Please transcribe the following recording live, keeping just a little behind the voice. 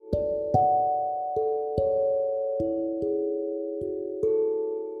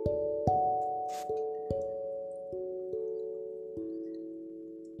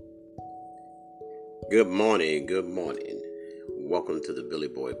Good morning, good morning. Welcome to the Billy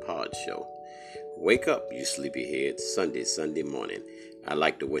Boy Pod Show. Wake up, you sleepyheads. Sunday morning. I'd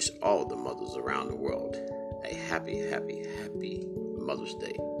like to wish all the mothers around the world a happy Mother's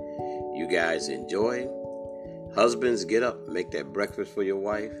Day. You guys enjoy. Husbands, get up, make that breakfast for your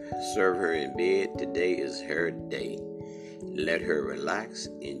wife, serve her in bed. Today is her day. Let her relax,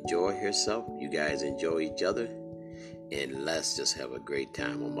 enjoy herself. You guys enjoy each other, and let's just have a great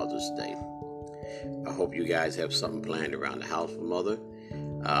time on Mother's Day. I hope you guys have something planned around the house for Mother.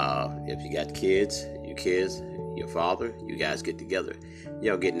 If you got kids, your father, you guys get together.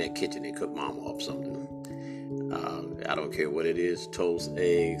 Get in that kitchen and cook Mama up something. I don't care what it is, toast,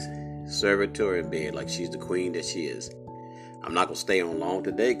 eggs, serve it to her in bed like she's the queen that she is. I'm not going to stay on long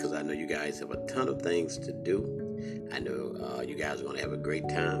today because I know you guys have a ton of things to do. I know you guys are going to have a great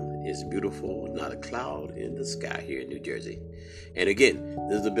time. It's beautiful, not a cloud in the sky here in New Jersey. And again,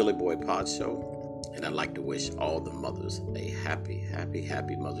 this is the Billy Boy Pod Show. And I'd like to wish all the mothers a happy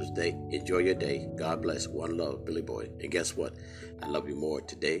Mother's Day. Enjoy your day. God bless. One love, Billy Boy. And guess what? I love you more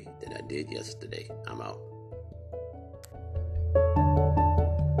today than I did yesterday. I'm out.